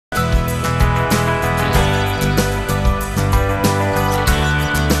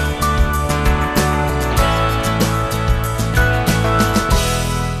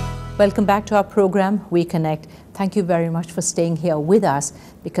Welcome back to our program, We Connect. Thank you very much for staying here with us,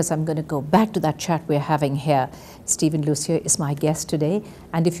 because I'm going to go back to that chat we're having here. Stephen Lucier is my guest today,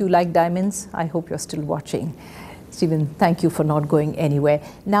 and if you like diamonds, I hope you're still watching. Stephen, thank you for not going anywhere.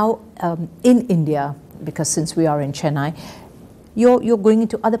 Now, in India, because since we are in Chennai, you're going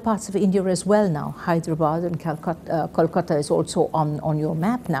into other parts of India as well now. Hyderabad and Kolkata is also on your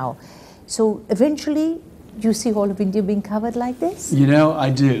map now. So eventually, do you see all of India being covered like this? You know, I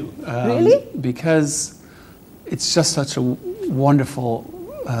do. Really? Because it's just such a wonderful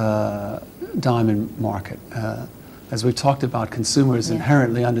diamond market. As we've talked about, consumers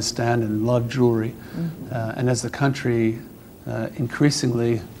inherently understand and love jewelry. And as the country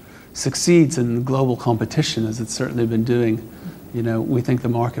increasingly succeeds in global competition, as it's certainly been doing, you know, we think the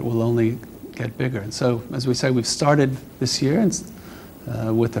market will only get bigger. And so, as we say, we've started this year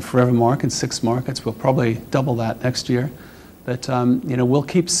with the Forever Mark in 6 markets. We'll probably double that next year. But you know, we'll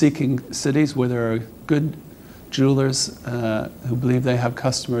keep seeking cities where there are good jewelers who believe they have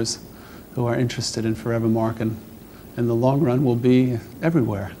customers who are interested in Forever Mark, and in the long run we'll be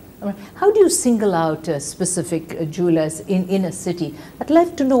everywhere. How do you single out specific jewelers in a city? I'd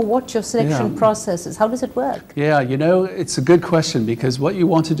like to know what your selection process is. How does it work? Yeah, you know, it's a good question, because what you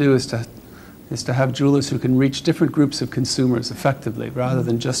want to do is to have jewelers who can reach different groups of consumers effectively, rather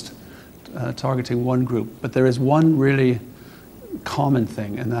than just targeting one group. But there is one really common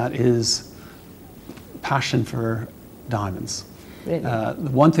thing, and that is passion for diamonds. Really? The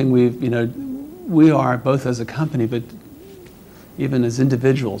one thing we are, both as a company, but even as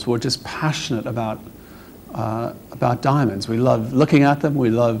individuals, we're just passionate about diamonds. We love looking at them, we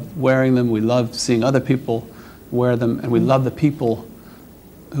love wearing them, we love seeing other people wear them, and we love the people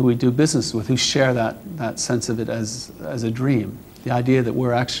who we do business with, who share that sense of it as a dream. The idea that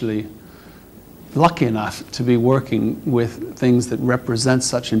we're actually lucky enough to be working with things that represent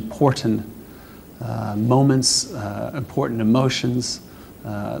such important moments, important emotions,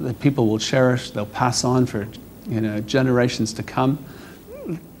 that people will cherish, they'll pass on for generations to come.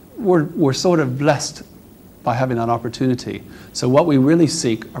 We're sort of blessed by having that opportunity. So what we really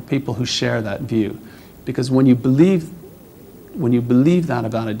seek are people who share that view, because when you believe that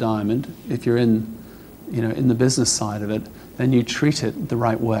about a diamond, if you're in the business side of it, then you treat it the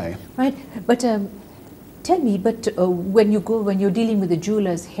right way. Right, but tell me, when you're dealing with the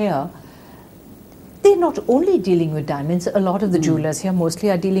jewelers here, they're not only dealing with diamonds. A lot of the jewelers here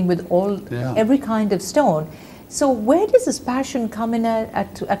mostly are dealing with every kind of stone. So where does this passion come in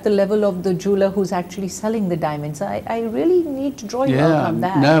at the level of the jeweler who's actually selling the diamonds? I really need to draw you out on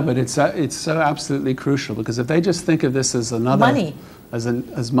that. No, but it's so absolutely crucial, because if they just think of this as another money,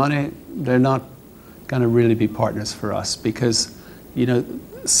 as money, they're not going to really be partners for us, because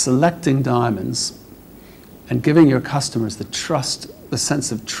selecting diamonds and giving your customers the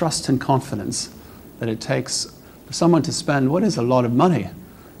sense of trust and confidence that it takes for someone to spend what is a lot of money,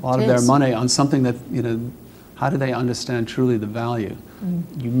 of their money on something that, how do they understand truly the value?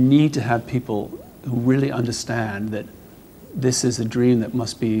 You need to have people who really understand that this is a dream that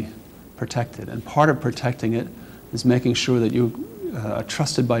must be protected. And part of protecting it is making sure that you are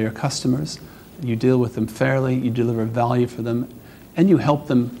trusted by your customers, you deal with them fairly, you deliver value for them, and you help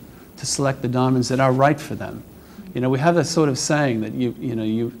them to select the diamonds that are right for them. We have this sort of saying that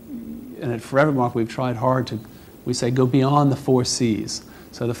and at Forever Mark we've tried hard we say go beyond the 4 C's.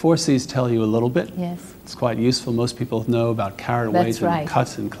 So the 4 C's tell you a little bit. Yes. It's quite useful. Most people know about carat weight and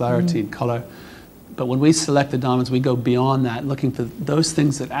cut and clarity and color. But when we select the diamonds, we go beyond that, looking for those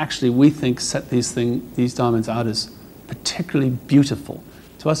things that actually we think set these diamonds out as particularly beautiful.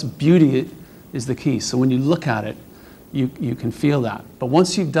 To us, beauty is the key. So when you look at it, you can feel that. But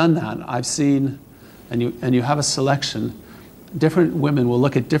once you've done that, I've seen, and you have a selection, different women will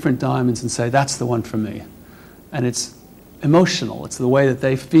look at different diamonds and say, that's the one for me. And it's emotional. It's the way that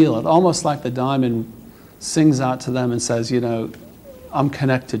they feel it, almost like the diamond sings out to them and says, I'm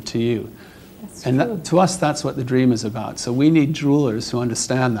connected to you. And to us, that's what the dream is about. So we need jewelers who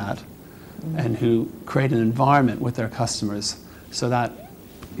understand that and who create an environment with their customers so that,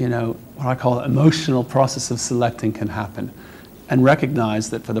 what I call emotional process of selecting can happen, and recognize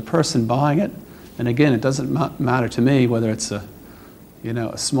that for the person buying it, and again, it doesn't matter to me whether it's a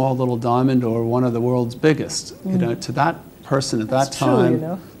small little diamond or one of the world's biggest. To that person at that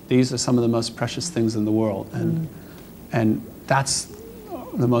time, these are some of the most precious things in the world, and that's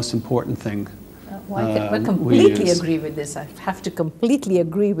the most important thing. I completely agree with this. I have to completely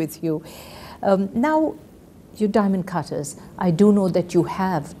agree with you. Now, you diamond cutters, I do know that you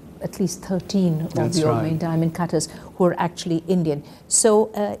have at least 13 of That's your right. main diamond cutters who are actually Indian.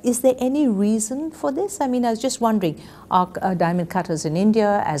 So is there any reason for this? I mean, I was just wondering, are diamond cutters in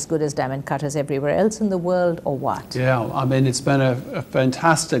India as good as diamond cutters everywhere else in the world, or what? Yeah, I mean, it's been a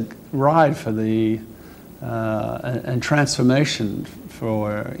fantastic ride for the and transformation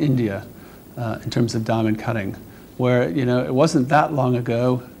for India in terms of diamond cutting, where, you know, it wasn't that long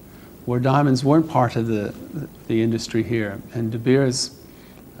ago where diamonds weren't part of the industry here, and De Beers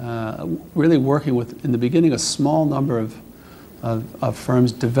really working with, in the beginning, a small number of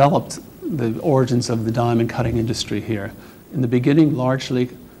firms developed the origins of the diamond cutting industry here. In the beginning, largely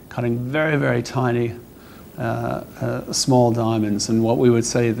cutting very, very tiny small diamonds, and what we would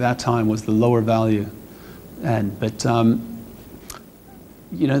say at that time was the lower value end. But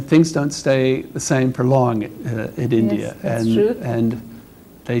you know, things don't stay the same for long in India. Yes, that's true. And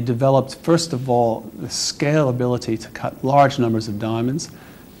they developed, first of all, the scalability to cut large numbers of diamonds,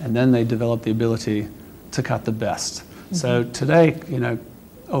 and then they developed the ability to cut the best. Mm-hmm. So today, you know,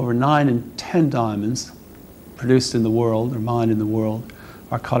 over 9 in 10 diamonds produced in the world, or mined in the world,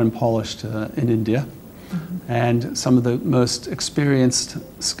 are cut and polished in India. Mm-hmm. And some of the most experienced,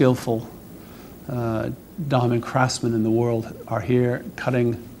 skillful diamond craftsmen in the world are here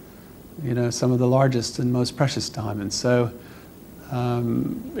cutting, you know, some of the largest and most precious diamonds. So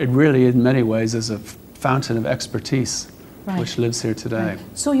it really, in many ways, is a fountain of expertise, right, which lives here today. Right.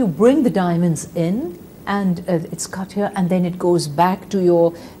 So you bring the diamonds in, and it's cut here, and then it goes back to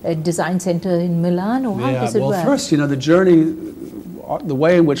your design center in Milan, or how does it work? Well, first, you know, the journey, the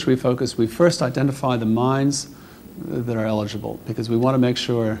way in which we focus, we first identify the mines that are eligible, because we want to make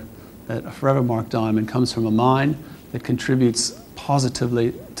sure that a Forever Mark diamond comes from a mine that contributes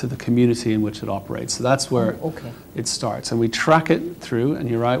positively to the community in which it operates. So that's where it starts. And we track it through, and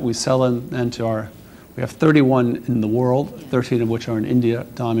you're right, we sell them then to we have 31 in the world, 13 of which are in India,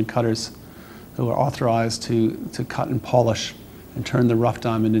 diamond cutters who are authorized to cut and polish and turn the rough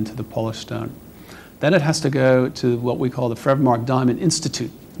diamond into the polished stone. Then it has to go to what we call the Forever Mark Diamond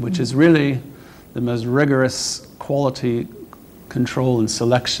Institute, which is really the most rigorous quality control and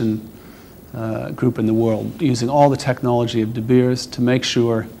selection group in the world, using all the technology of De Beers to make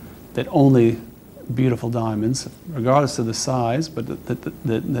sure that only beautiful diamonds, regardless of the size, but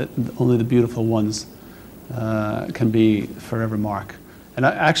that only the beautiful ones can be Forever Mark. And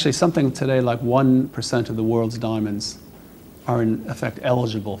actually, something today like 1% of the world's diamonds are in effect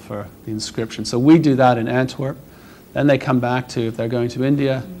eligible for the inscription. So we do that in Antwerp. Then they come back to, if they're going to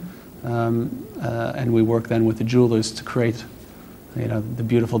India, and we work then with the jewelers to create, you know, the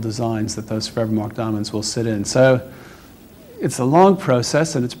beautiful designs that those Forever Mark diamonds will sit in. So it's a long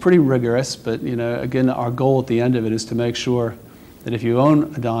process, and it's pretty rigorous, but, you know, again, our goal at the end of it is to make sure that if you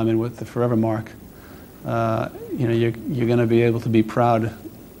own a diamond with the Forever Mark, you know, you're going to be able to be proud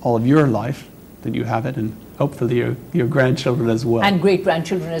all of your life that you have it, and hopefully your grandchildren as well. And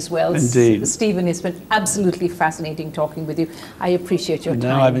great-grandchildren as well. Indeed. Stephen, it's been absolutely fascinating talking with you. I appreciate your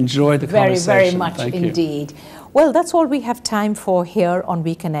time. No, I've enjoyed the conversation. Very, very much Thank indeed. Well, that's all we have time for here on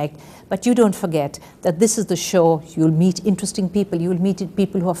WeConnect. But you don't forget that this is the show. You'll meet interesting people. You'll meet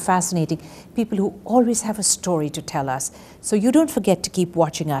people who are fascinating, people who always have a story to tell us. So you don't forget to keep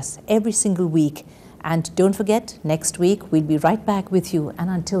watching us every single week. And don't forget, next week we'll be right back with you. And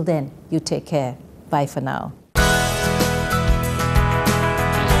until then, you take care. Bye for now.